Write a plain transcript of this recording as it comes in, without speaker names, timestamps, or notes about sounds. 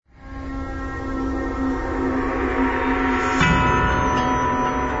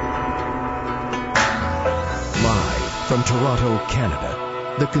From Toronto,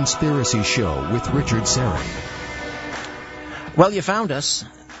 Canada, The Conspiracy Show with Richard Serra. Well, you found us.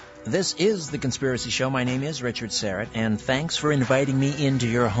 This is The Conspiracy Show. My name is Richard Serra, and thanks for inviting me into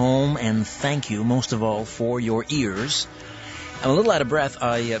your home, and thank you, most of all, for your ears. I'm a little out of breath.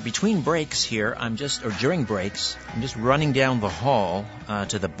 Between breaks here, during breaks, I'm just running down the hall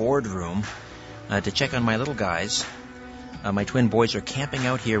to the boardroom to check on my little guys. My twin boys are camping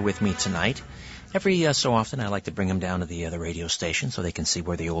out here with me tonight. Every so often, I like to bring them down to the radio station so they can see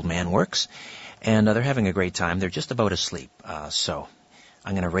where the old man works. And they're having a great time. They're just about asleep. So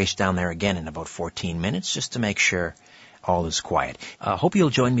I'm going to race down there again in about 14 minutes just to make sure all is quiet. Hope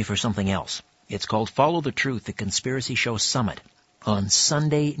you'll join me for something else. It's called Follow the Truth, the Conspiracy Show Summit. On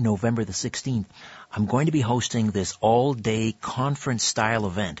Sunday, November the 16th, I'm going to be hosting this all-day conference-style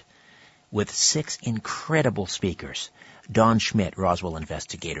event with 6 incredible speakers. Don Schmidt, Roswell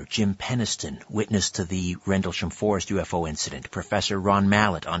investigator, Jim Peniston, witness to the Rendlesham Forest UFO incident, Professor Ron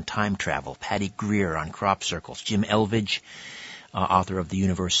Mallett on time travel, Patty Greer on crop circles, Jim Elvidge, author of The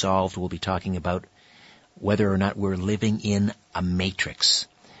Universe Solved, will be talking about whether or not we're living in a matrix.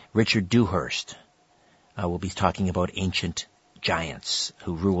 Richard Dewhurst will be talking about ancient giants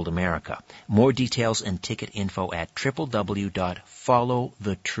who ruled America. More details and ticket info at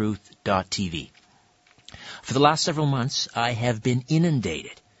www.followthetruth.tv. For the last several months, I have been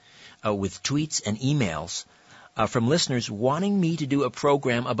inundated with tweets and emails from listeners wanting me to do a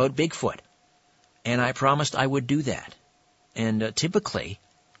program about Bigfoot. And I promised I would do that. And typically,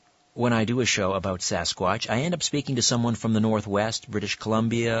 when I do a show about Sasquatch, I end up speaking to someone from the Northwest, British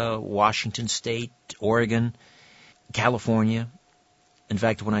Columbia, Washington State, Oregon, California. In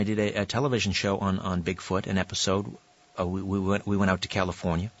fact, when I did a television show on Bigfoot, an episode, we went out to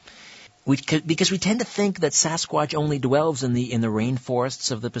California. Because we tend to think that Sasquatch only dwells in the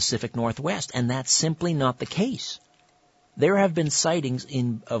rainforests of the Pacific Northwest, and that's simply not the case. There have been sightings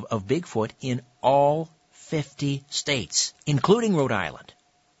of Bigfoot in all 50 states, including Rhode Island,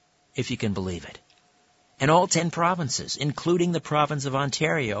 if you can believe it, and all 10 provinces, including the province of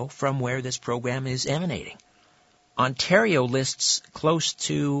Ontario, from where this program is emanating. Ontario lists close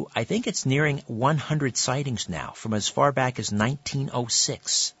to, I think it's nearing 100 sightings now, from as far back as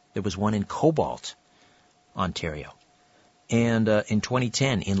 1906. There was one in Cobalt, Ontario. And in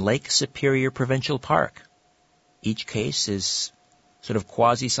 2010, in Lake Superior Provincial Park. Each case is sort of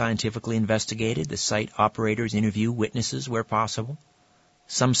quasi-scientifically investigated. The site operators interview witnesses where possible.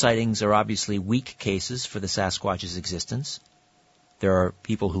 Some sightings are obviously weak cases for the Sasquatch's existence. There are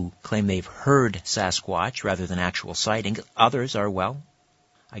people who claim they've heard Sasquatch rather than actual sightings. Others are, well,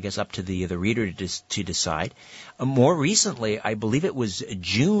 I guess up to the reader to decide. More recently, I believe it was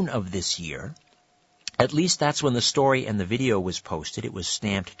June of this year, at least that's when the story and the video was posted. It was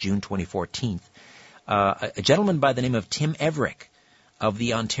stamped June 2014. A gentleman by the name of Tim Everick of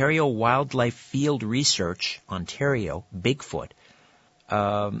the Ontario Wildlife Field Research, Ontario, Bigfoot.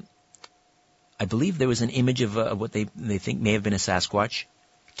 I believe there was an image of what they think may have been a Sasquatch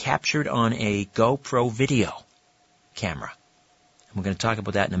captured on a GoPro video camera. We're going to talk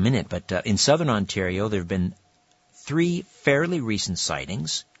about that in a minute, but in southern Ontario, there have been 3 fairly recent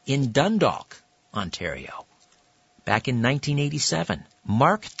sightings in Dundalk, Ontario, back in 1987,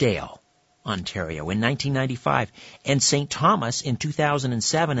 Markdale, Ontario, in 1995, and St. Thomas in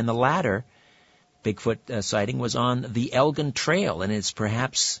 2007, and the latter Bigfoot sighting was on the Elgin Trail, and it's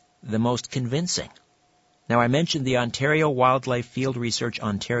perhaps the most convincing. Now, I mentioned the Ontario Wildlife Field Research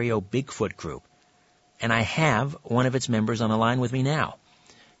Ontario Bigfoot Group, and I have one of its members on the line with me now.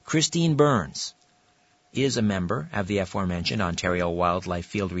 Christine Byrnes is a member of the aforementioned Ontario Wildlife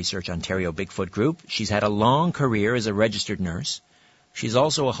Field Research Ontario Bigfoot Group. She's had a long career as a registered nurse. She's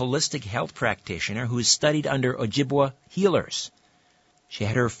also a holistic health practitioner who has studied under Ojibwa healers. She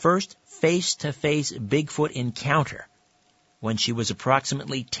had her first face-to-face Bigfoot encounter when she was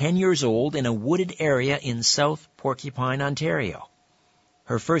approximately 10 years old in a wooded area in South Porcupine, Ontario.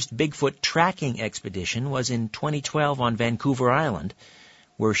 Her first Bigfoot tracking expedition was in 2012 on Vancouver Island,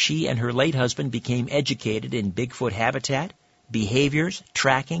 where she and her late husband became educated in Bigfoot habitat, behaviors,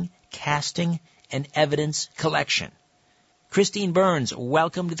 tracking, casting, and evidence collection. Christine Byrnes,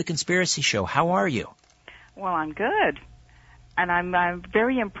 welcome to The Conspiracy Show. How are you? Well, I'm good, and I'm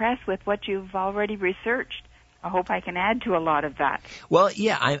very impressed with what you've already researched. I hope I can add to a lot of that. Well,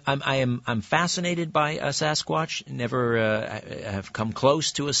 yeah, I'm fascinated by Sasquatch. Never have come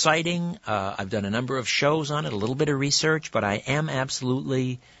close to a sighting. I've done a number of shows on it, a little bit of research, but I am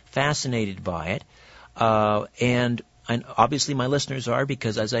absolutely fascinated by it. And And obviously my listeners are,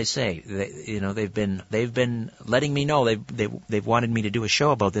 because as I say, they've been letting me know they've wanted me to do a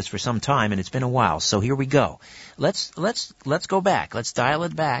show about this for some time, and it's been a while. So here we go. Let's go back. Let's dial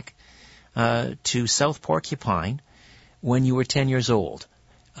it back to South Porcupine when you were 10 years old.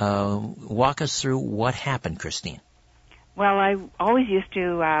 Walk us through what happened, Christine. Well, I always used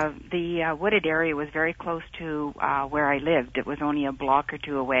to, the wooded area was very close to where I lived. It was only a block or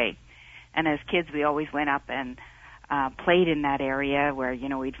two away. And as kids, we always went up and played in that area where,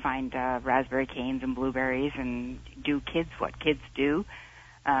 we'd find raspberry canes and blueberries and do what kids do.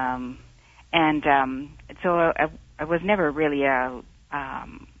 So I was never really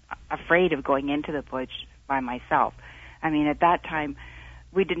afraid of going into the bush by myself. I mean, at that time,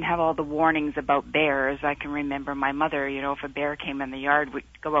 we didn't have all the warnings about bears. I can remember my mother, if a bear came in the yard, we'd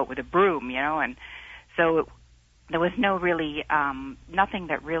go out with a broom, and so there was no really, nothing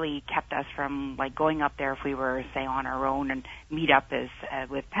that really kept us from, like, going up there if we were, say, on our own and meet up as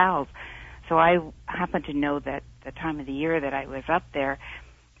with pals. So I happened to know that the time of the year that I was up there,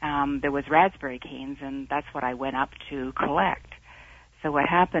 there was raspberry canes, and that's what I went up to collect. So what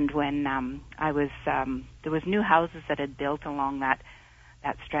happened when there was new houses that had built along that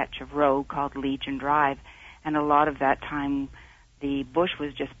stretch of road called Legion Drive, and a lot of that time the bush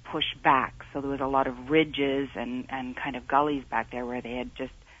was just pushed back, so there was a lot of ridges and kind of gullies back there where they had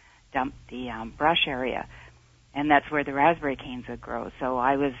just dumped the brush area, and that's where the raspberry canes would grow. So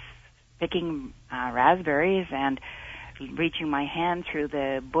I was picking raspberries and reaching my hand through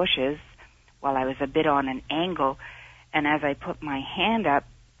the bushes while I was a bit on an angle, and as I put my hand up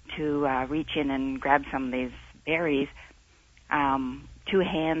to reach in and grab some of these berries, two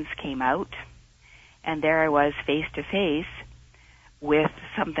hands came out, and there I was face to face with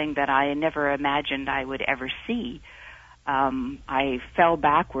something that I never imagined I would ever see. I fell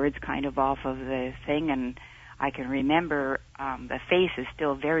backwards kind of off of the thing, and I can remember the face is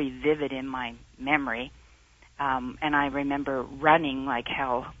still very vivid in my memory, and I remember running like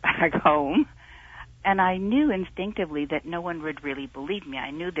hell back home. And I knew instinctively that no one would really believe me.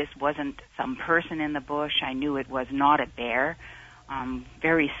 I knew this wasn't some person in the bush. I knew it was not a bear.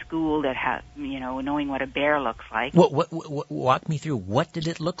 Very schooled at knowing what a bear looks like. Walk me through. What did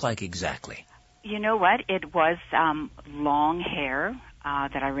it look like exactly? You know what? It was long hair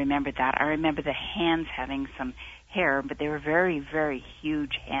that I remembered that. I remember the hands having some hair, but they were very, very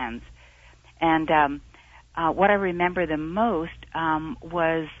huge hands. And what I remember the most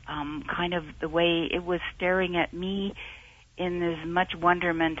was kind of the way it was staring at me in as much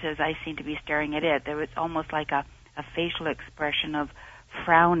wonderment as I seemed to be staring at it. There was almost like a facial expression of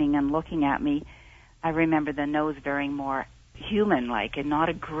frowning and looking at me. I remember the nose very more human-like and not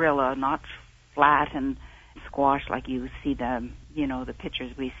a gorilla, not flat and squashed like you see the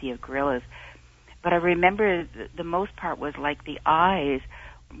pictures we see of gorillas. But I remember the most part was like the eyes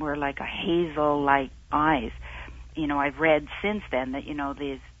were like a hazel-like eyes. I've read since then that,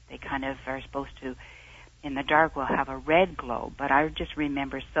 they kind of are supposed to, in the dark, will have a red glow. But I just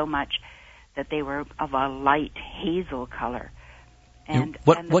remember so much that they were of a light hazel color. And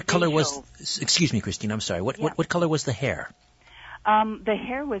what color was? Excuse me, Christine. I'm sorry. What color was the hair? The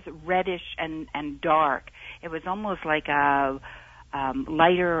hair was reddish and dark. It was almost like a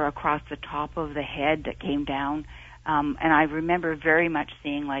lighter across the top of the head that came down. And I remember very much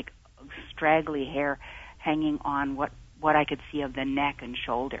seeing like straggly hair hanging on what I could see of the neck and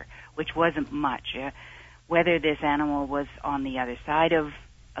shoulder, which wasn't much. Whether this animal was on the other side of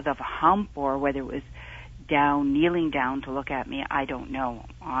a hump or whether it was kneeling down to look at me, I don't know.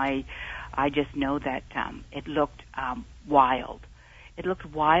 I just know that it looked wild. It looked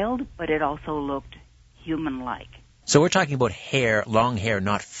wild, but it also looked human-like. So we're talking about hair, long hair,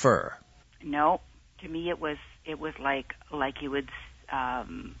 not fur. No, to me it was like you would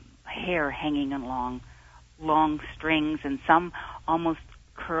hair hanging along long strings, and some almost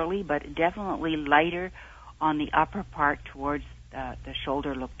curly, but definitely lighter on the upper part towards the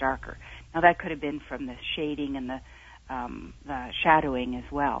shoulder looked darker. Now that could have been from the shading and the shadowing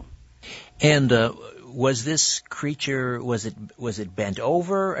as well. And was this creature, was it bent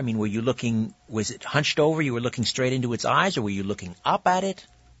over? I mean, was it hunched over? You were looking straight into its eyes, or were you looking up at it?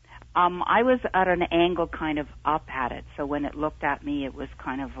 I was at an angle kind of up at it, so when it looked at me, it was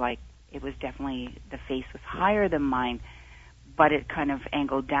kind of like, it was definitely, the face was higher than mine, but it kind of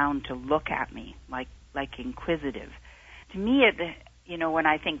angled down to look at me, like inquisitive. To me, when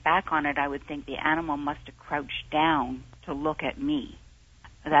I think back on it, I would think the animal must have crouched down to look at me.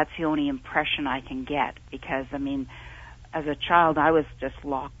 That's the only impression I can get, because, I mean, as a child, I was just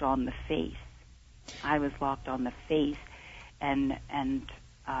locked on the face. I was locked on the face, and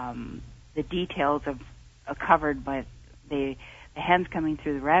the details are covered by the hands coming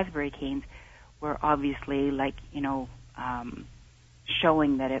through the raspberry canes were obviously like,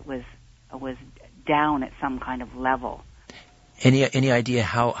 showing that it was down at some kind of level. Any idea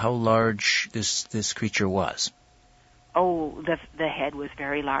how large this creature was? Oh, the head was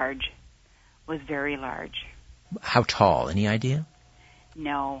very large. Was very large. How tall? Any idea?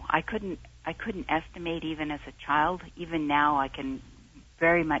 No, I couldn't estimate even as a child. Even now, I can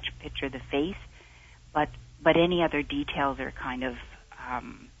very much picture the face, but any other details are kind of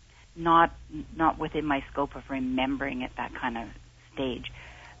not within my scope of remembering at that kind of stage.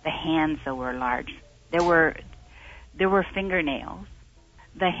 The hands, though, were large. There were fingernails.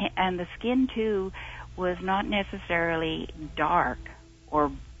 And the skin too was not necessarily dark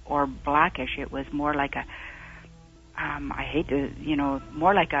or blackish. It was more like a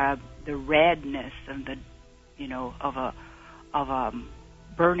more like the redness and of a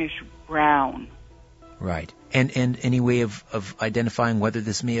burnished brown. Right. And any way of identifying whether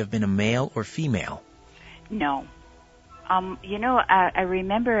this may have been a male or female? No. I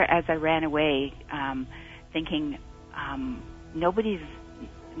remember as I ran away, thinking, nobody's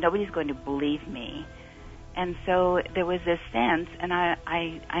going to believe me. And so there was this sense, and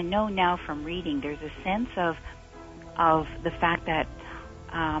I know now from reading, there's a sense of the fact that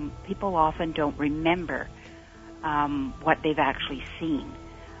people often don't remember what they've actually seen.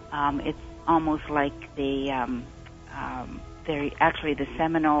 It's almost like they're actually the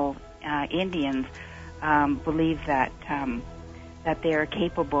Seminole Indians believe that they are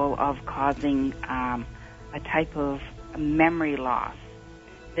capable of causing a type of memory loss.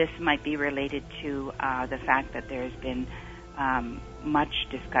 This might be related to the fact that there's been much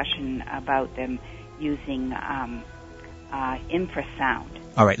discussion about them using infrasound.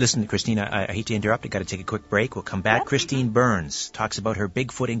 All right, listen, Christine, I hate to interrupt. I've got to take a quick break. We'll come back. Yep. Christine Byrnes talks about her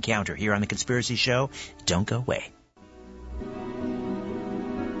Bigfoot encounter here on The Conspiracy Show. Don't go away.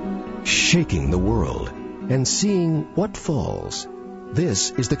 Shaking the world and seeing what falls.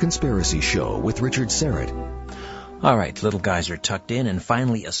 This is The Conspiracy Show with Richard Serrett. All right, little guys are tucked in and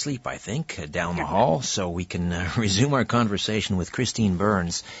finally asleep, I think, down the hall, so we can resume our conversation with Christine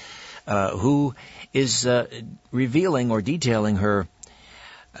Byrnes, who is revealing or detailing her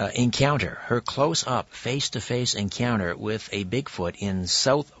encounter, her close-up, face-to-face encounter with a Bigfoot in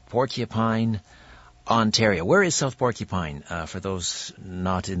South Porcupine, Ontario. Where is South Porcupine, for those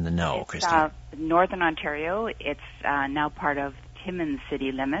not in the know, Christine? Northern Ontario. It's now part of Timmins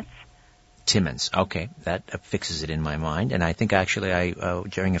city limits. Timmins. Okay, that fixes it in my mind. And I think actually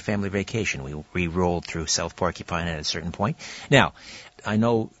during a family vacation, we rolled through South Porcupine at a certain point. Now, I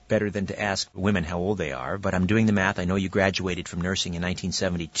know better than to ask women how old they are, but I'm doing the math. I know you graduated from nursing in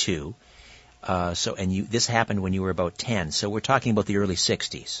 1972. This happened when you were about 10. So we're talking about the early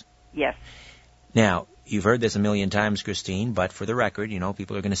 60s. Yes. Now, you've heard this a million times, Christine, but for the record,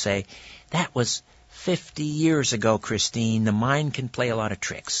 people are going to say, that was 50 years ago, Christine. The mind can play a lot of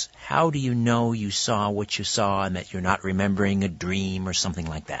tricks. How do you know you saw what you saw and that you're not remembering a dream or something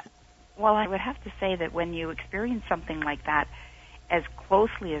like that? Well, I would have to say that when you experience something like that as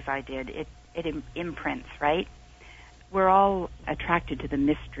closely as I did, it imprints, right? We're all attracted to the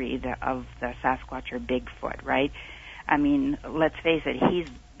mystery of the Sasquatch or Bigfoot, right? I mean, let's face it, he's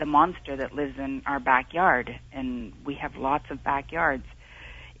the monster that lives in our backyard, and we have lots of backyards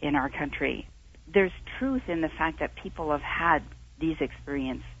in our country. There's truth in the fact that people have had these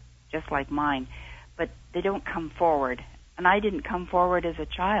experiences just like mine, but they don't come forward. And I didn't come forward as a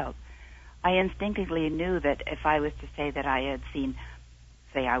child. I instinctively knew that if I was to say that I had seen,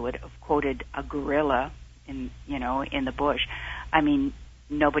 say I would have quoted a gorilla in the bush, I mean,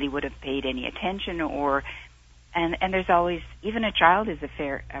 nobody would have paid any attention and there's always, even a child is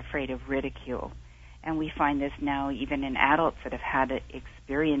afraid of ridicule. And we find this now even in adults that have had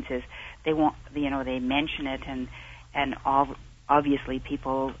experiences. They won't, they mention it, and obviously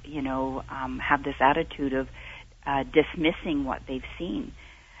people, have this attitude of dismissing what they've seen.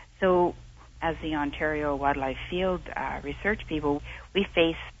 So, as the Ontario Wildlife Field research people, we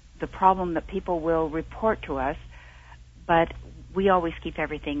face the problem that people will report to us, but we always keep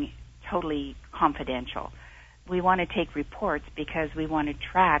everything totally confidential. We want to take reports because we want to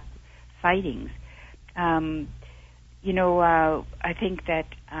track sightings. I think that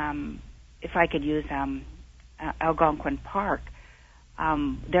if I could use Algonquin Park,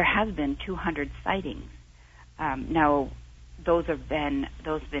 there has been 200 sightings. Now, those have been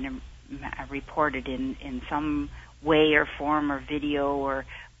reported in some way or form or video or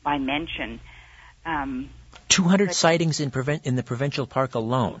by mention. 200 sightings in the provincial park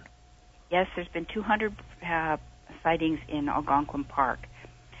alone. Yes, there's been 200 sightings in Algonquin Park.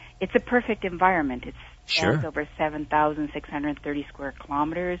 It's a perfect environment. Sure. Spans over 7,630 square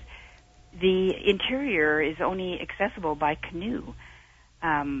kilometers. The interior is only accessible by canoe.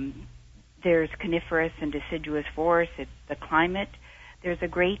 There's coniferous and deciduous forests. It's the climate. There's a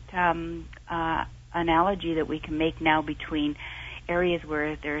great analogy that we can make now between areas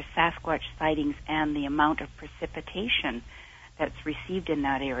where there are Sasquatch sightings and the amount of precipitation that's received in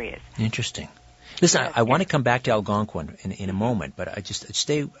that area. Interesting. Listen, I want to come back to Algonquin in a moment, but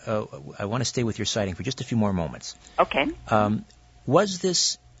I want to stay with your sighting for just a few more moments. Okay. Was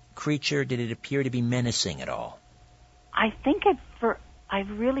this creature, did it appear to be menacing at all? I think I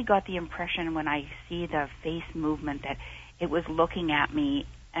really got the impression when I see the face movement that it was looking at me,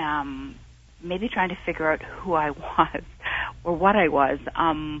 maybe trying to figure out who I was or what I was.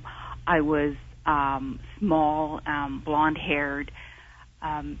 I was small, blonde-haired.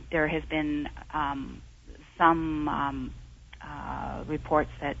 There has been some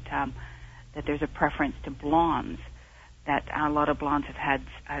reports that there's a preference to blondes, that a lot of blondes have had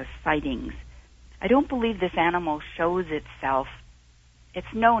sightings. I don't believe this animal shows itself.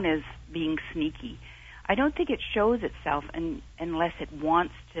 It's known as being sneaky. I don't think it shows itself unless it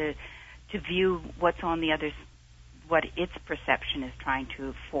wants to view what's on the other, what its perception is trying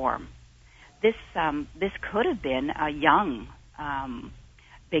to form. This could have been a young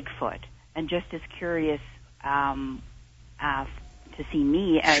Bigfoot, and just as curious to see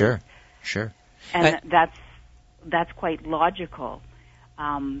me as sure, and that's quite logical.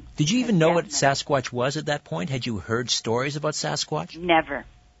 Did you even know what Sasquatch was at that point? Had you heard stories about Sasquatch? Never.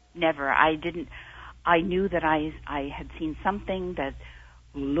 I didn't. I knew that I had seen something that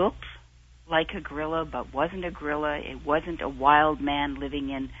looked like a gorilla, but wasn't a gorilla. It wasn't a wild man living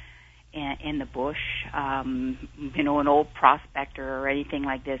in the bush, an old prospector or anything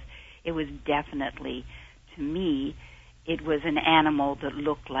like this. It was definitely, to me, it was an animal that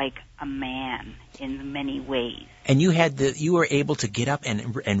looked like a man in many ways. And you were able to get up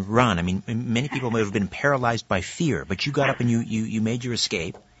and run. I mean, many people may have been paralyzed by fear, but you got up and you made your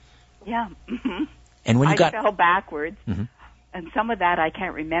escape. Yeah. Mm-hmm. And when you I fell backwards. Mm-hmm. And some of that I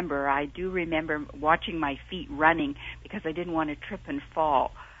can't remember. I do remember watching my feet running because I didn't want to trip and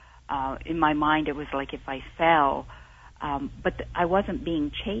fall. In my mind, it was like if I fell. But I wasn't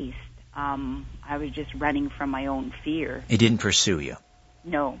being chased. I was just running from my own fear. It didn't pursue you?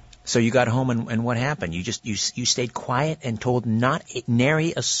 No. So you got home, and what happened? You stayed quiet and told not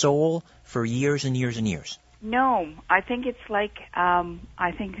nary a soul for years and years and years? No. I think it's like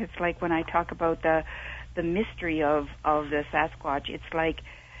when I talk about the mystery of the Sasquatch. It's like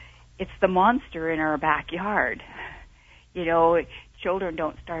it's the monster in our backyard. Children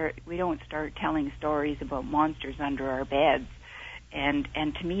don't start telling stories about monsters under our beds. And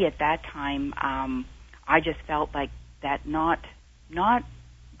to me at that time, I just felt like that not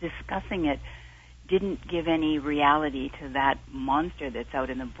discussing it didn't give any reality to that monster that's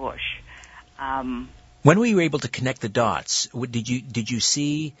out in the bush. When were you able to connect the dots? Did you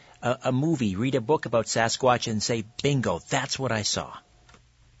see a movie, read a book about Sasquatch, and say, "Bingo, that's what I saw"?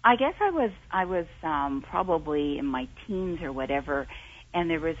 I guess I was probably in my teens or whatever, and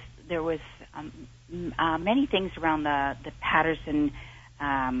there was many things around the Patterson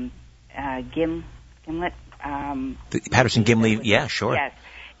Gimlet. The Patterson Gimli, yeah, sure. Yes,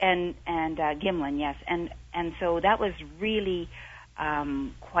 and Gimlin, yes, and so that was really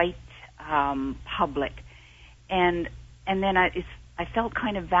quite public, and then I felt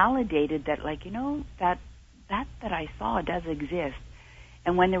kind of validated that that I saw does exist.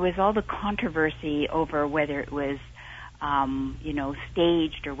 And when there was all the controversy over whether it was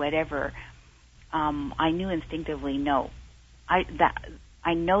staged or whatever, I knew instinctively no.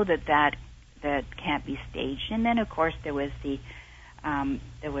 I know that can't be staged. And then of course there was the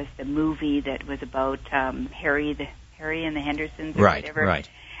movie that was about Harry and the Hendersons or whatever, right,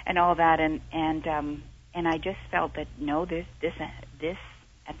 and all that, and I just felt that no, this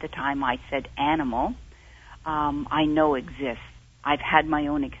at the time I said animal, I know exists. I've had my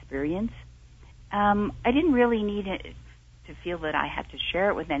own experience. I didn't really need it to feel that I had to share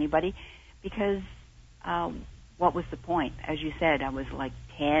it with anybody because what was the point? As you said, I was like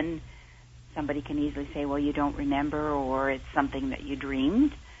 10. Somebody can easily say, well, you don't remember, or it's something that you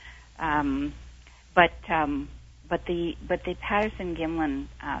dreamed. But the Patterson Gimlin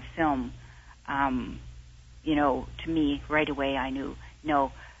film, to me right away I knew,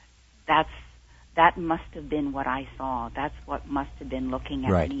 no, that must have been what I saw. That's what must have been looking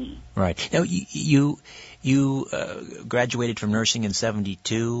at me. Right. Now, you graduated from nursing in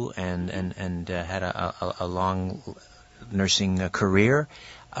 '72 and had a long nursing career.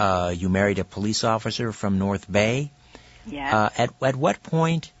 You married a police officer from North Bay. Yeah. At what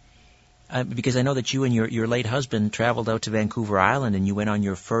point Because I know that you and your late husband traveled out to Vancouver Island and you went on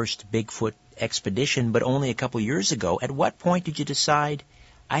your first Bigfoot expedition, but only a couple years ago. At what point did you decide,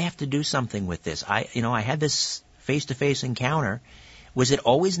 I have to do something with this? I had this face-to-face encounter. Was it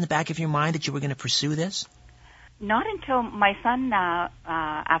always in the back of your mind that you were going to pursue this? Not until my son,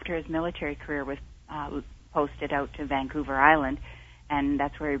 after his military career, was posted out to Vancouver Island, and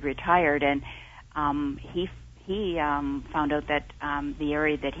that's where he retired. And he found out that the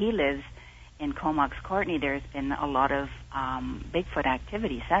area that he lives in Comox Courtney, there's been a lot of Bigfoot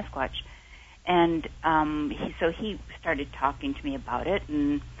activity, Sasquatch, and so he started talking to me about it,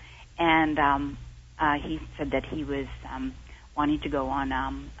 and he said that he was wanting to go on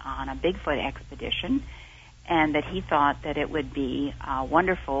a Bigfoot expedition, and that he thought that it would be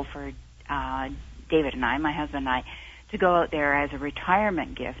wonderful for David and I, my husband and I, to go out there as a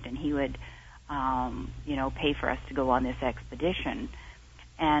retirement gift, and he would pay for us to go on this expedition.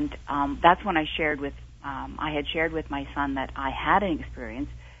 And that's when I had shared with my son that I had an experience,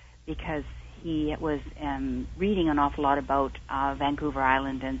 because he was reading an awful lot about Vancouver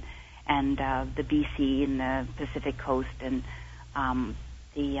Island and the BC and the Pacific Coast, and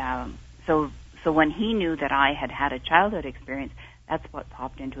so when he knew that I had a childhood experience, that's what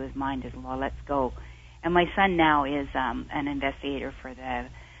popped into his mind is, well, let's go. And my son now is an investigator for the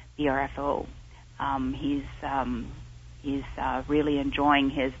BRFO. He's really enjoying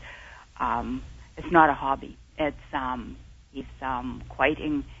his. It's not a hobby. He's quite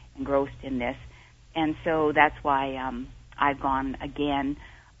engrossed in this, and so that's why I've gone again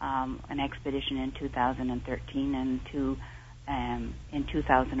an expedition in 2013 and in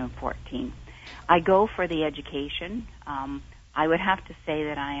 2014. I go for the education. I would have to say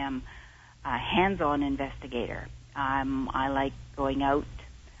that I am a hands-on investigator. I like going out.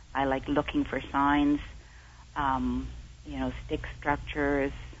 I like looking for signs, stick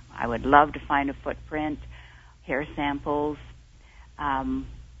structures. I would love to find a footprint, hair samples.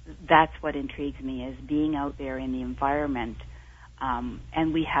 That's what intrigues me, is being out there in the environment.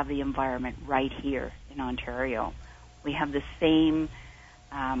 And we have the environment right here in Ontario. We have the same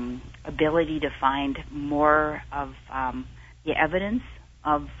ability to find more of the evidence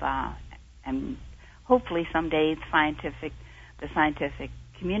of, and hopefully someday the scientific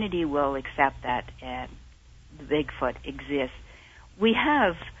community will accept that Bigfoot exists. We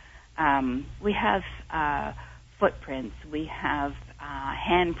have footprints, we have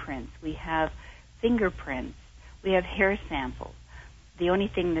handprints, we have fingerprints, we have hair samples. The only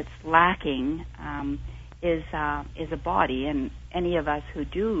thing that's lacking is a body, and any of us who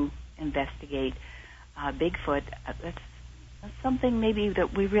do investigate Bigfoot, that's something maybe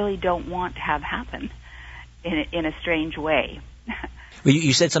that we really don't want to have happen in a strange way. Well,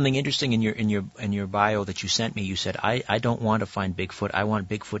 you said something interesting in your bio that you sent me. You said, I don't want to find Bigfoot. I want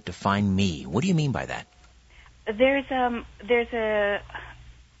Bigfoot to find me. What do you mean by that? There's an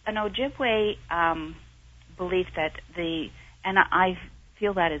Ojibwe belief that and I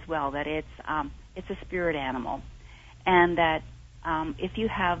feel that as well, that it's a spirit animal, and that if you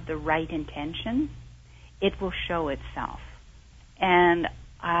have the right intention, it will show itself. And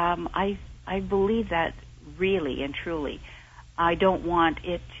I believe that really and truly. I don't want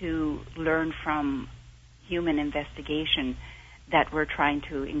it to learn from human investigation that we're trying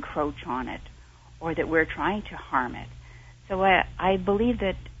to encroach on it or that we're trying to harm it. So I believe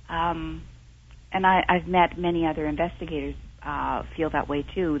that, and I've met many other investigators feel that way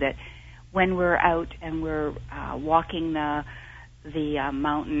too, that when we're out and we're walking the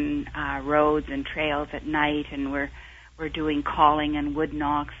mountain roads and trails at night, and we're doing calling and wood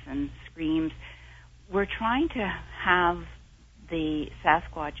knocks and screams, we're trying to have the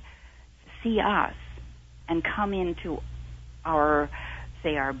Sasquatch see us and come into our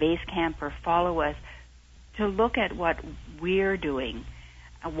base camp or follow us to look at what we're doing.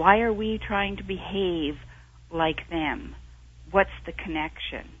 Why are we trying to behave like them? What's the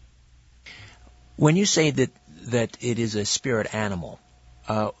connection? When you say that it is a spirit animal,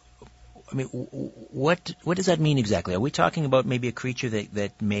 what does that mean exactly? Are we talking about maybe a creature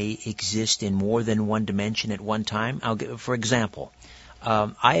that may exist in more than one dimension at one time? For example,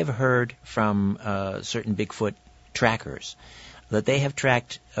 I have heard from certain Bigfoot trackers that they have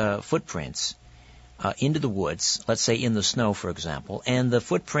tracked footprints into the woods, let's say in the snow, for example, and the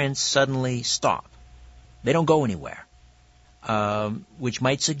footprints suddenly stop. They don't go anywhere, which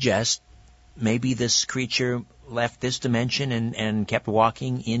might suggest maybe this creature left this dimension and kept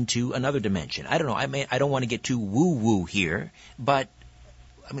walking into another dimension. I don't know. I don't want to get too woo-woo here, but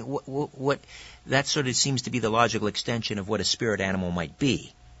what that sort of seems to be the logical extension of what a spirit animal might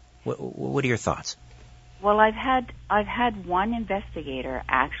be. What are your thoughts? Well, I've had one investigator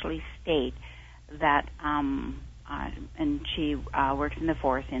actually state that, and she works in the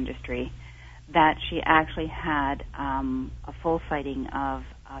forest industry, that she actually had a full sighting of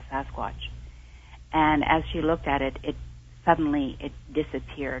Sasquatch, and as she looked at it, suddenly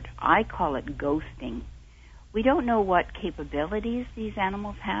disappeared. I call it ghosting. We don't know what capabilities these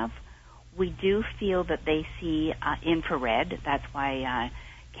animals have. We do feel that they see infrared. That's why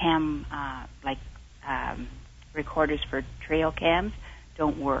recorders for trail cams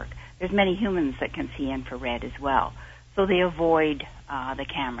don't work. There's many humans that can see infrared as well. So they avoid the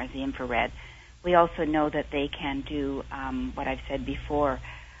cameras, the infrared. We also know that they can do what I've said before,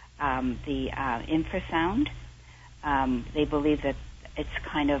 the infrasound. They believe that it's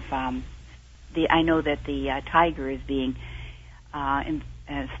kind of I know that the tiger is being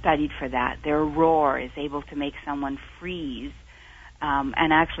studied for that. Their roar is able to make someone freeze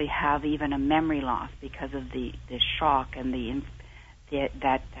and actually have even a memory loss because of the shock and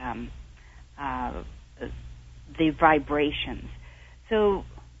the vibrations. So,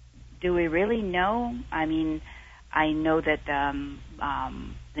 do we really know? I mean, I know that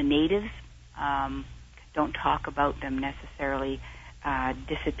the natives don't talk about them necessarily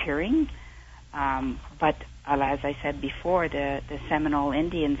disappearing, but as I said before, the Seminole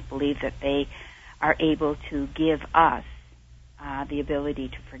Indians believe that they are able to give us the ability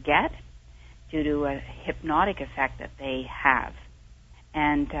to forget due to a hypnotic effect that they have,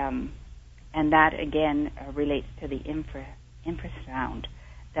 and that again relates to the infrasound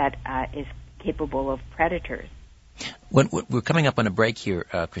that is capable of predators. We're coming up on a break here,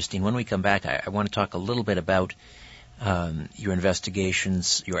 Christine. When we come back, I want to talk a little bit about your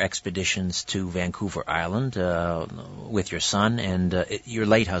investigations, your expeditions to Vancouver Island with your son and your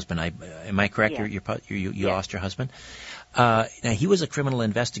late husband. Am I correct? Yes. You Yes. lost your husband. Now, he was a criminal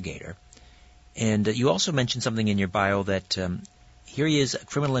investigator, and you also mentioned something in your bio that here he is, a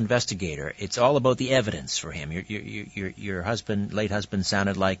criminal investigator. It's all about the evidence for him. Your husband, late husband,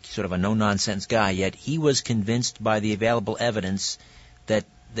 sounded like sort of a no-nonsense guy, yet he was convinced by the available evidence that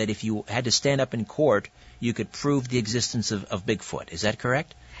if you had to stand up in court, you could prove the existence of Bigfoot. Is that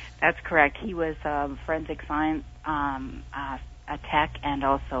correct? That's correct. He was a forensic science a tech and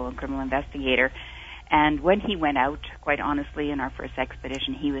also a criminal investigator. And when he went out, quite honestly, in our first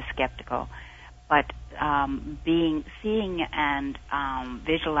expedition, he was skeptical. But seeing and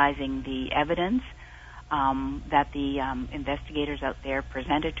visualizing the evidence that the investigators out there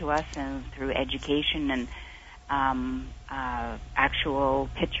presented to us, and through education and actual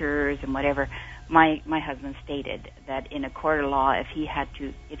pictures and whatever, my husband stated that in a court of law, if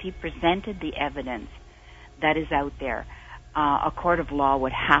he presented the evidence that is out there, a court of law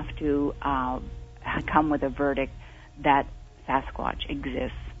would have to come with a verdict that Sasquatch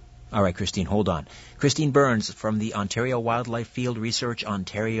exists. All right, Christine, hold on. Christine Byrnes from the Ontario Wildlife Field Research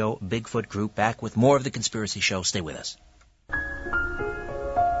Ontario Bigfoot Group, back with more of The Conspiracy Show. Stay with us.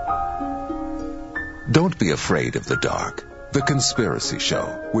 Don't be afraid of the dark. The Conspiracy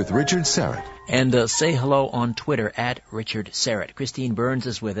Show with Richard Serrett. And say hello on Twitter at Richard Serrett. Christine Byrnes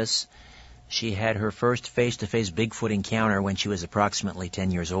is with us. She had her first face-to-face Bigfoot encounter when she was approximately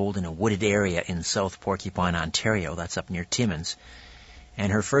 10 years old in a wooded area in South Porcupine, Ontario. That's up near Timmins.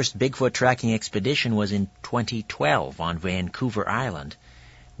 And her first Bigfoot tracking expedition was in 2012 on Vancouver Island,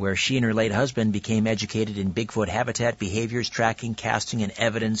 where she and her late husband became educated in Bigfoot habitat, behaviors, tracking, casting, and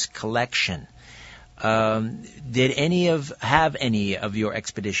evidence collection. Did any of your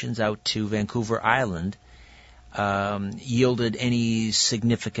expeditions out to Vancouver Island yielded any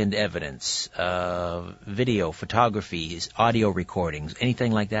significant evidence, video, photographies, audio recordings,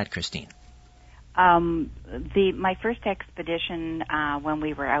 anything like that, Christine? My first expedition, when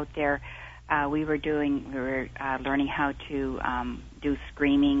we were out there, we were learning how to do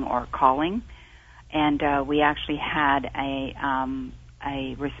screaming or calling, and we actually had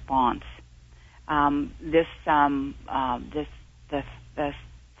a response. The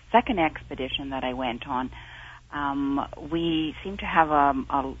second expedition that I went on, we seemed to have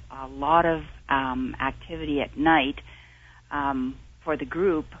a lot of activity at night. For the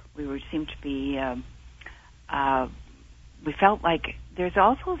group, seemed to be. We felt like there's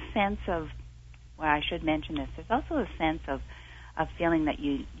also a sense of. Well, I should mention this. There's also a sense of feeling that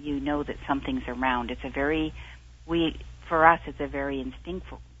you know that something's around. It's for us, it's a very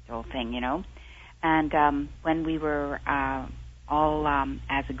instinctual thing, you know. And when we were all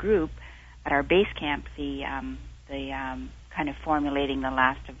as a group at our base camp, the kind of formulating the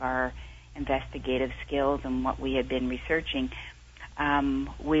last of our investigative skills and what we had been researching,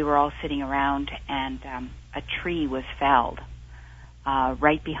 we were all sitting around, and a tree was felled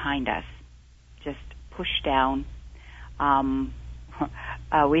right behind us, just pushed down.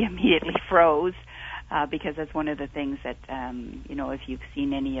 We immediately froze because that's one of the things that, if you've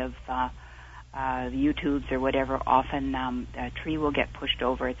seen any of the YouTubes or whatever, often a tree will get pushed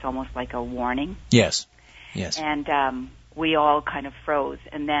over. It's almost like a warning. Yes. And we all kind of froze.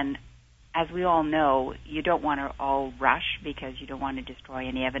 And then, as we all know, you don't want to all rush because you don't want to destroy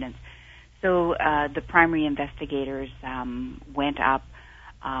any evidence. So the primary investigators went up,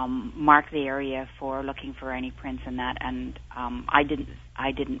 marked the area for looking for any prints and that. And I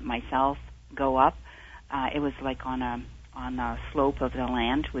didn't myself go up. It was like on a slope of the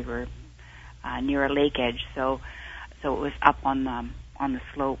land. We were near a lake edge, so it was up on the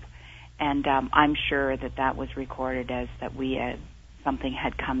slope. And I'm sure that was recorded as that something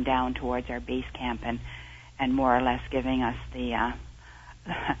had come down towards our base camp and more or less giving us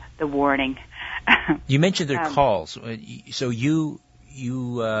the warning. You mentioned their calls. So you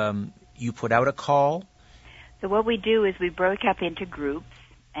put out a call? So what we do is we broke up into groups,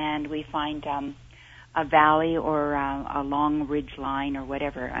 and we find a valley or a long ridge line or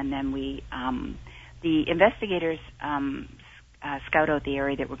whatever, and then the investigators scout out the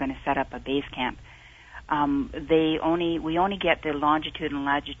area that we're going to set up a base camp. We only get the longitude and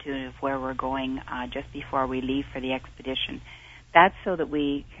latitude of where we're going just before we leave for the expedition. That's so that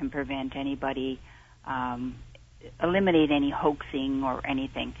we can prevent anybody, eliminate any hoaxing or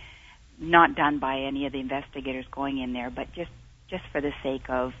anything, not done by any of the investigators going in there, but just for the sake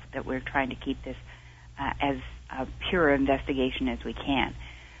of that we're trying to keep this as a pure investigation as we can.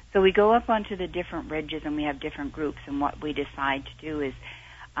 So we go up onto the different ridges and we have different groups, and what we decide to do is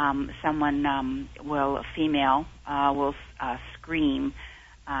a female will scream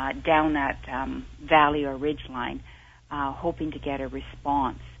down that valley or ridge line, hoping to get a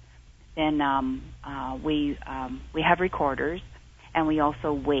response. Then we have recorders, and we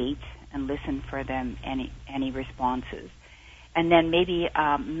also wait and listen for them any responses. And then maybe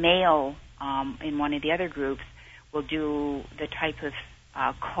male in one of the other groups will do the type of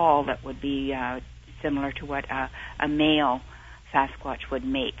call that would be similar to what a male Sasquatch would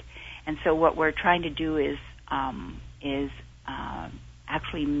make. And so what we're trying to do is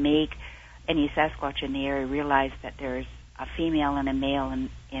actually make any Sasquatch in the area realize that there's a female and a male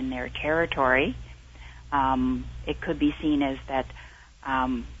in their territory. It could be seen as that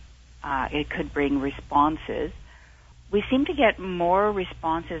it could bring responses. We seem to get more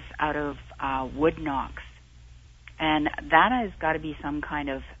responses out of wood knocks, and that has got to be some kind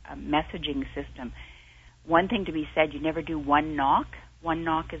of messaging system. One thing to be said, you never do one knock. One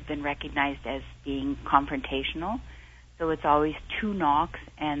knock has been recognized as being confrontational, so it's always two knocks,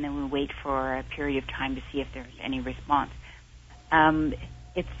 and then we wait for a period of time to see if there's any response.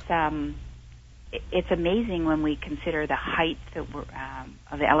 It's amazing when we consider the height that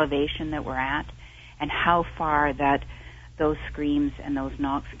of the elevation that we're at, and how far that those screams and those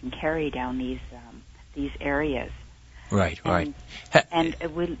knocks can carry down these areas. Right. And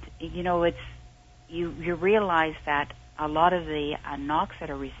you realize that a lot of the knocks that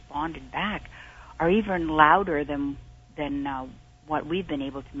are responded back are even louder than what we've been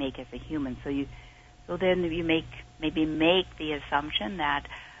able to make as a human. So then you make the assumption that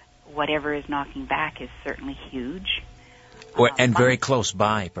whatever is knocking back is certainly huge. And very close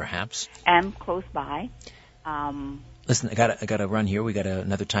by, perhaps. And close by. Listen, I got to run here. We got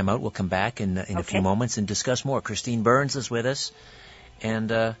another time out. We'll come back in a few moments and discuss more. Christine Byrnes is with us,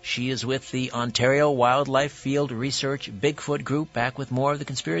 and she is with the Ontario Wildlife Field Research Bigfoot Group. Back with more of The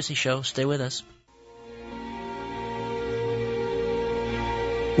Conspiracy Show. Stay with us.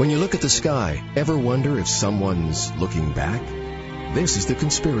 When you look at the sky, ever wonder if someone's looking back? This is The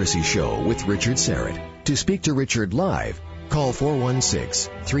Conspiracy Show with Richard Serrett. To speak to Richard live, call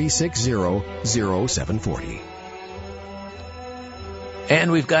 416-360-0740.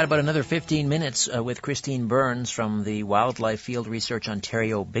 And we've got about another 15 minutes with Christine Byrnes from the Wildlife Field Research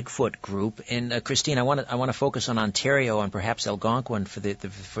Ontario Bigfoot Group. And Christine, I want to focus on Ontario and perhaps Algonquin for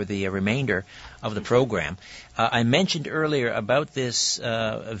the remainder of the program. I mentioned earlier about this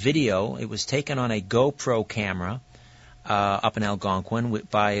video. It was taken on a GoPro camera up in Algonquin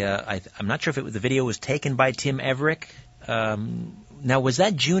by I'm not sure if the video was taken by Tim Everick. Now, was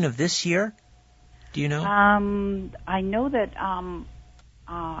that June of this year? Do you know? I know that.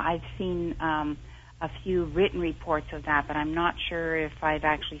 I've seen a few written reports of that, but I'm not sure if I've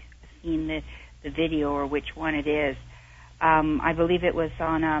actually seen the video or which one it is. I believe it was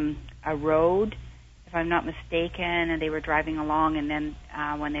on a road, if I'm not mistaken, and they were driving along, and then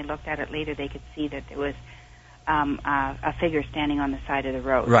when they looked at it later, they could see that there was a figure standing on the side of the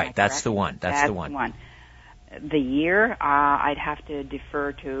road. Right, that's the one. That's the one. the year, I'd have to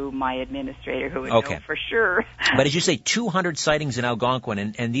defer to my administrator who would Okay. know for sure. But as you say, 200 sightings in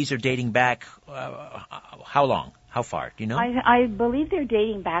Algonquin, and these are dating back how long? How far? Do you know? I believe they're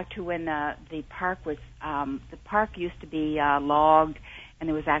dating back to when the park was the park used to be logged, and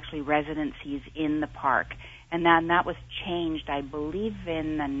there was actually residencies in the park, and then that was changed, I believe,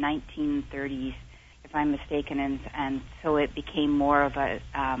 in the 1930s, if I'm mistaken, and so it became more of a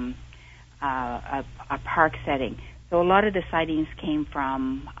park setting. So a lot of the sightings came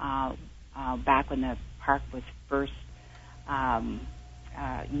from back when the park was first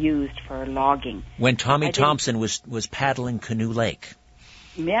used for logging. When Tommy Thompson was paddling Canoe Lake.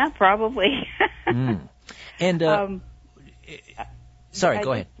 Yeah, probably. And sorry,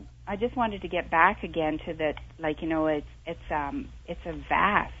 go ahead. I just wanted to get back again to that. Like, you know, it's a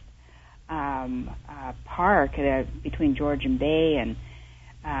vast park between Georgian Bay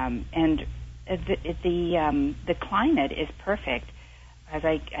and the climate is perfect. As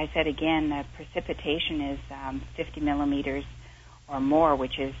I said again, the precipitation is 50 millimeters or more,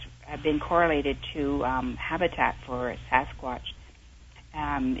 which has been correlated to habitat for Sasquatch.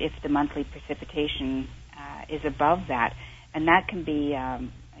 If the monthly precipitation is above that, and that can be,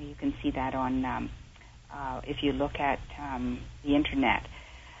 you can see that on if you look at the internet.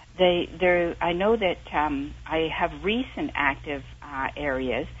 I know that I have recent active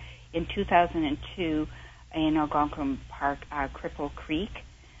areas. In 2002, in Algonquin Park, Cripple Creek,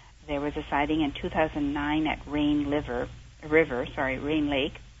 there was a sighting. In 2009 at Rain Lake,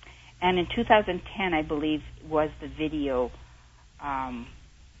 and in 2010, I believe, was the video.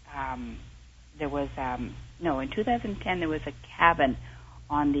 There was in 2010 there was a cabin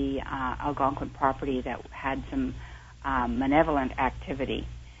on the Algonquin property that had some malevolent activity.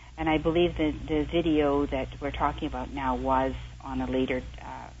 And I believe that the video that we're talking about now was on a later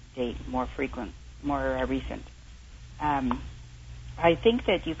date, more recent. I think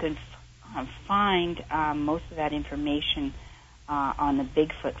that you can find most of that information on the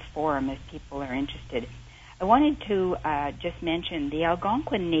Bigfoot forum if people are interested. I wanted to just mention the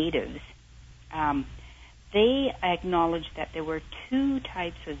Algonquin natives. They acknowledged that there were two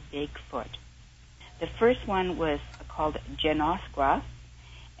types of Bigfoot. The first one was called Genosqua,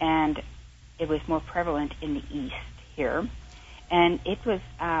 and it was more prevalent in the east here. And it was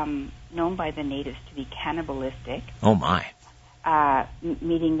known by the natives to be cannibalistic. Oh, my.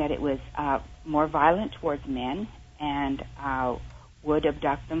 Meaning that it was more violent towards men and would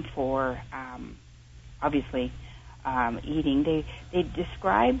abduct them for, obviously, eating. They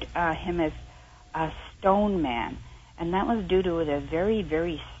described him as a stone man, and that was due to the very,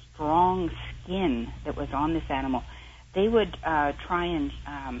 very strong skin that was on this animal. They would try and,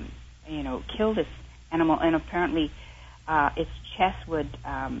 kill this animal, and apparently its chest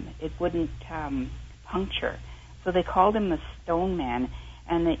wouldn't puncture. So they called him the stone man,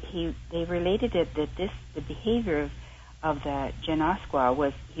 and that they related it that the behavior of the Genosqua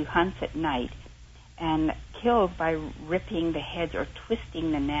was he hunts at night and kills by ripping the heads or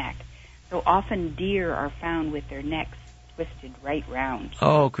twisting the neck. So often deer are found with their necks twisted right round.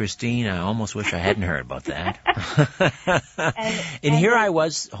 Oh, Christine, I almost wish I hadn't heard about that. and here I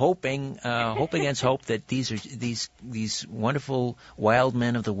was hoping against hope that these wonderful wild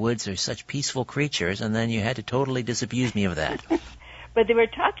men of the woods are such peaceful creatures, and then you had to totally disabuse me of that. But they were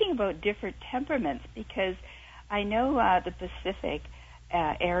talking about different temperaments, because I know the Pacific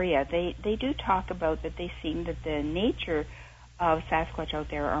area, they do talk about that they seem that the nature of Sasquatch out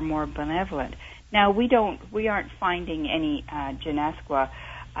there are more benevolent. Now we aren't finding any Genosqua,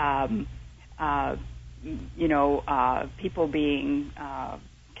 people being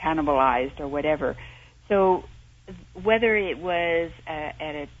cannibalized or whatever. So whether it was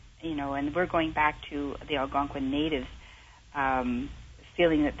and we're going back to the Algonquin natives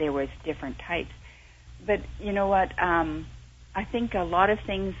feeling that there was different types. But you know what? I think a lot of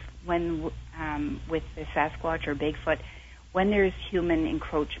things when with the Sasquatch or Bigfoot, when there's human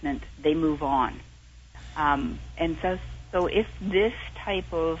encroachment, they move on. And so if this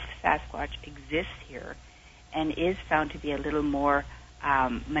type of Sasquatch exists here and is found to be a little more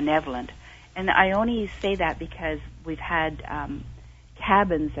malevolent, and I only say that because we've had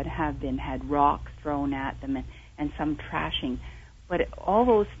cabins that have had rocks thrown at them and some trashing. But all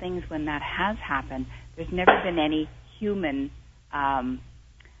those things, when that has happened, there's never been any human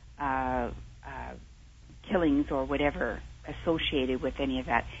killings or whatever associated with any of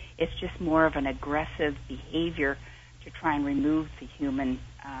that. It's just more of an aggressive behavior to try and remove the human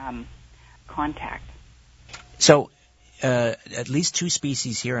contact. So at least 2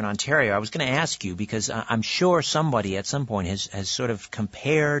 species here in Ontario. I was going to ask you because I'm sure somebody at some point has sort of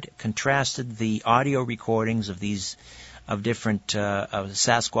contrasted the audio recordings of different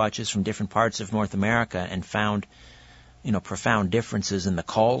Sasquatches from different parts of North America and found, profound differences in the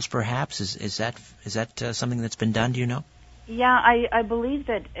calls. Perhaps is that something that's been done? Do you know? Yeah, I believe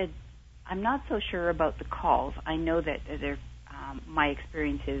that. I'm not so sure about the calls. I know that my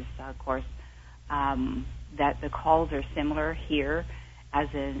experience is, of course, that the calls are similar here as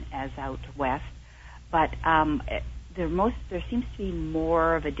out west, but there seems to be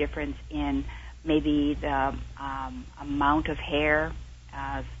more of a difference in maybe the amount of hair.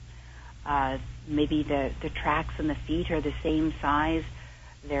 Maybe the tracks on the feet are the same size.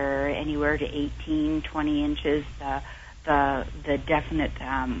 They're anywhere to 18, 20 inches. The definite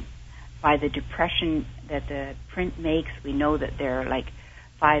by the depression that the print makes, we know that they're like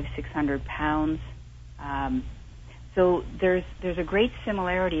 500-600 pounds. So there's a great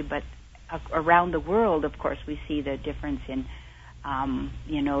similarity, but around the world, of course, we see the difference in the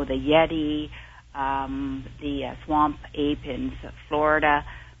Yeti, the swamp ape in Florida.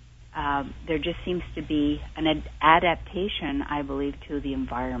 There just seems to be an adaptation, I believe, to the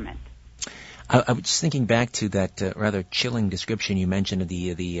environment. I was thinking back to that rather chilling description you mentioned of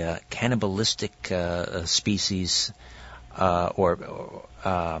the cannibalistic species, or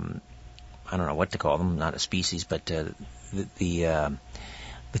I don't know what to call them, not a species, but the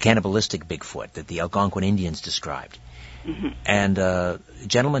cannibalistic Bigfoot that the Algonquin Indians described. Mm-hmm. And a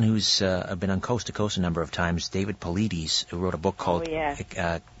gentleman who's been on Coast to Coast a number of times, David Paulides, who wrote a book called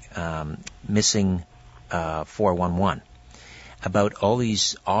Missing 411, about all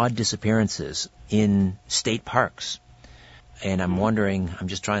these odd disappearances in state parks. And I'm wondering, I'm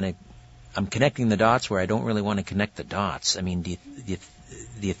connecting the dots where I don't really want to connect the dots. I mean, do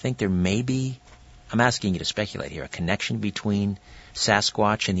you think there may be, I'm asking you to speculate here, a connection between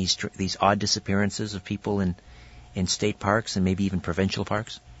Sasquatch and these odd disappearances of people in state parks and maybe even provincial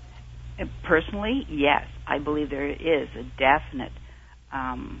parks? Personally, yes. I believe there is a definite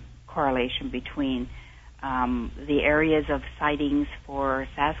correlation between the areas of sightings for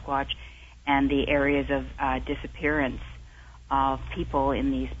Sasquatch and the areas of disappearance of people in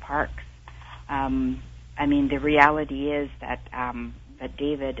these parks. I mean, the reality is that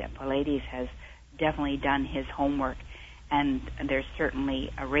David Paulides has definitely done his homework, and there certainly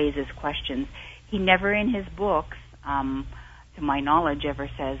raises questions. He never in his books, to my knowledge, ever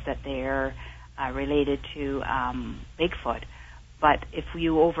says that they're related to Bigfoot. But if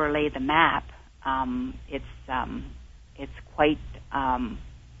you overlay the map, it's quite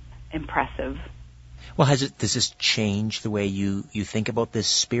impressive. Well, does this change the way you think about this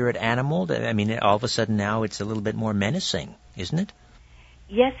spirit animal? I mean, all of a sudden now it's a little bit more menacing, isn't it?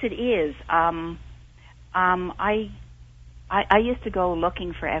 Yes, it is. I used to go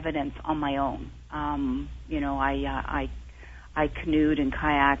looking for evidence on my own. I canoed and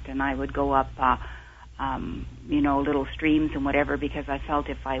kayaked, and I would go up, little streams and whatever, because I felt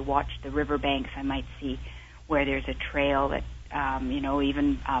if I watched the riverbanks, I might see where there's a trail that,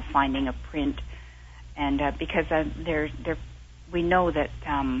 even finding a print. And because we know that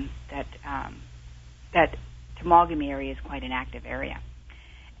Temagami area is quite an active area,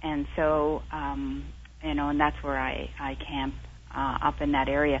 and so and that's where I camp up in that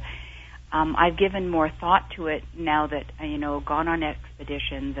area. I've given more thought to it now that gone on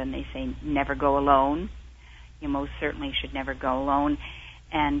expeditions, and they say never go alone. You most certainly should never go alone,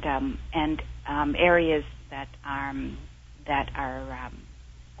 and areas that are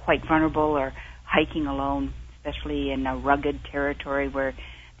quite vulnerable, or hiking alone, especially in a rugged territory where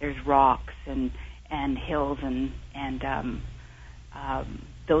there's rocks and hills and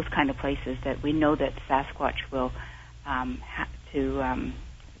those kind of places, that we know that Sasquatch will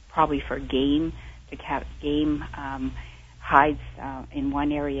probably for game, to catch game, hides in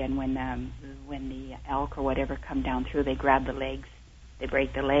one area, and when the elk or whatever come down through, they grab the legs, they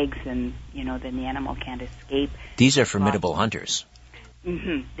break the legs, and then the animal can't escape. These are formidable hunters.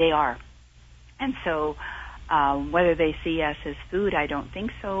 Mm-hmm, they are. And so whether they see us as food, I don't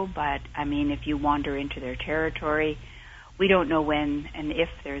think so, but I mean, if you wander into their territory, we don't know when and if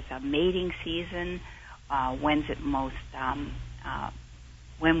there's a mating season. When's it most?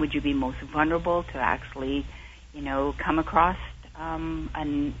 When would you be most vulnerable to actually, come across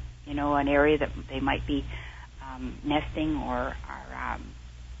an area that they might be nesting or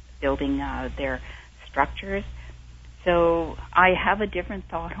building their structures? So I have a different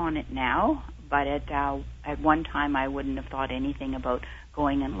thought on it now, but at one time I wouldn't have thought anything about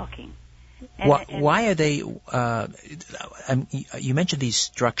going and looking. Why are they? You mentioned these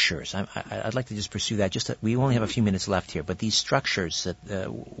structures. I'd like to just pursue that. We only have a few minutes left here, but these structures.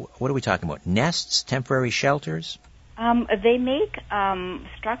 What are we talking about? Nests, temporary shelters? They make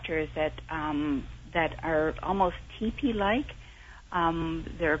structures that are almost teepee-like.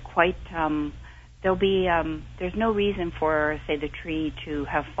 They're quite. There'll be. There's no reason for, say, the tree to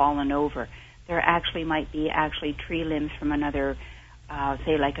have fallen over. There might be tree limbs from another.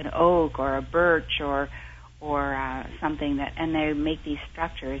 Say like an oak or a birch or something and they make these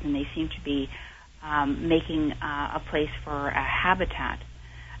structures, and they seem to be making a place for a habitat.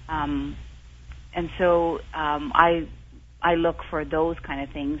 And so I look for those kind of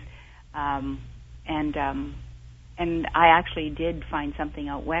things, and I actually did find something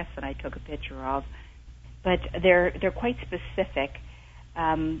out west that I took a picture of, but they're quite specific.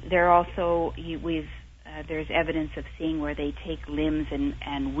 They're also there's evidence of seeing where they take limbs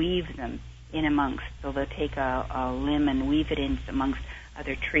and weave them in amongst. So they'll take a limb and weave it in amongst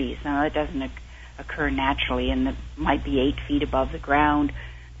other trees. Now, that doesn't occur naturally, and it might be 8 feet above the ground.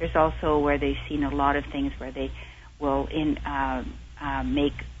 There's also where they've seen a lot of things where they will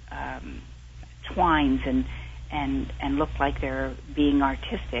make twines and look like they're being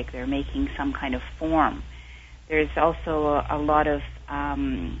artistic. They're making some kind of form. There's also a lot of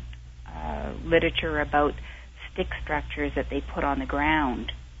literature about stick structures that they put on the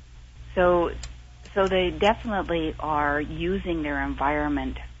ground. So they definitely are using their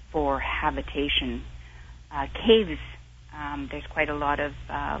environment for habitation. Caves, there's quite a lot of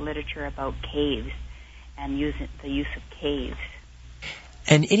literature about caves and the use of caves.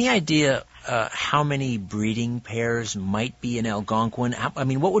 And any idea how many breeding pairs might be in Algonquin? I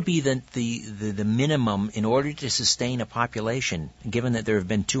mean, what would be the minimum in order to sustain a population, given that there have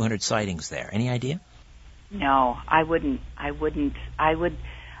been 200 sightings there? Any idea? No, I wouldn't. I would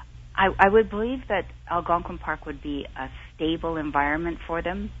believe that Algonquin Park would be a stable environment for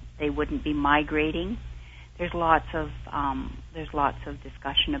them. They wouldn't be migrating. There's lots of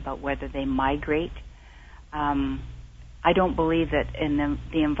discussion about whether they migrate. I don't believe that in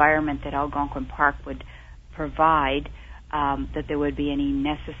the environment that Algonquin Park would provide that there would be any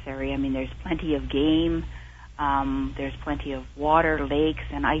necessary. I mean, there's plenty of game, there's plenty of water, lakes,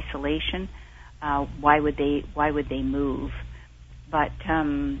 and isolation. Why would they move? But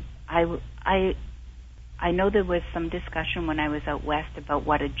I know there was some discussion when I was out west about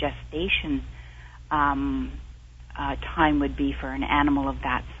what a gestation time would be for an animal of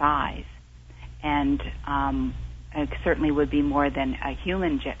that size, and it certainly would be more than a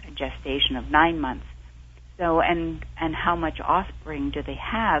human gestation of 9 months. So, and how much offspring do they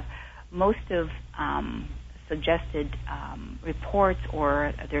have? Most of suggested reports,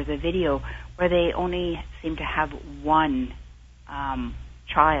 or there's a video where they only seem to have one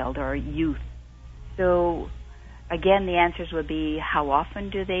child or youth. So, again, the answers would be: how often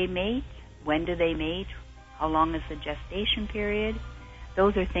do they mate? When do they mate? How long is the gestation period?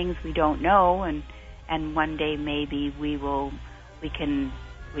 Those are things we don't know, and one day maybe we can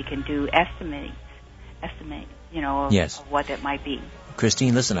do estimate, yes, of what it might be.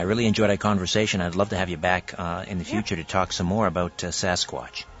 Christine, listen, I really enjoyed our conversation. I'd love to have you back in the future to talk some more about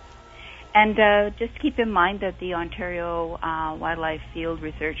Sasquatch. And just keep in mind that the Ontario Wildlife Field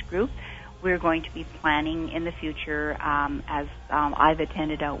Research Group, we're going to be planning in the future, as I've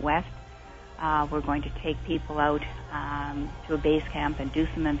attended out west, we're going to take people out to a base camp and do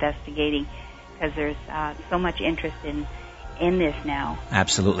some investigating, because there's so much interest in this now.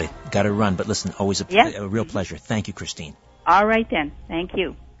 Absolutely. Got to run, but listen, always a real pleasure. Thank you, Christine. All right, then. Thank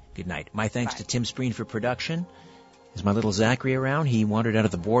you. Good night. My thanks to Tim Spreen for production. Is my little Zachary around? He wandered out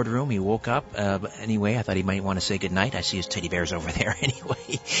of the boardroom. He woke up. But anyway, I thought he might want to say good night. I see his teddy bears over there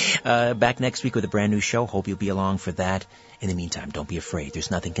anyway. Back next week with a brand new show. Hope you'll be along for that. In the meantime, don't be afraid.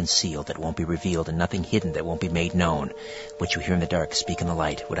 There's nothing concealed that won't be revealed, and nothing hidden that won't be made known. What you hear in the dark, speak in the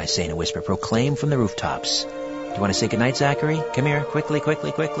light. What I say in a whisper, proclaim from the rooftops. Do you want to say good night, Zachary? Come here. Quickly.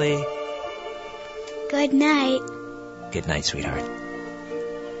 Good night. Good night, sweetheart.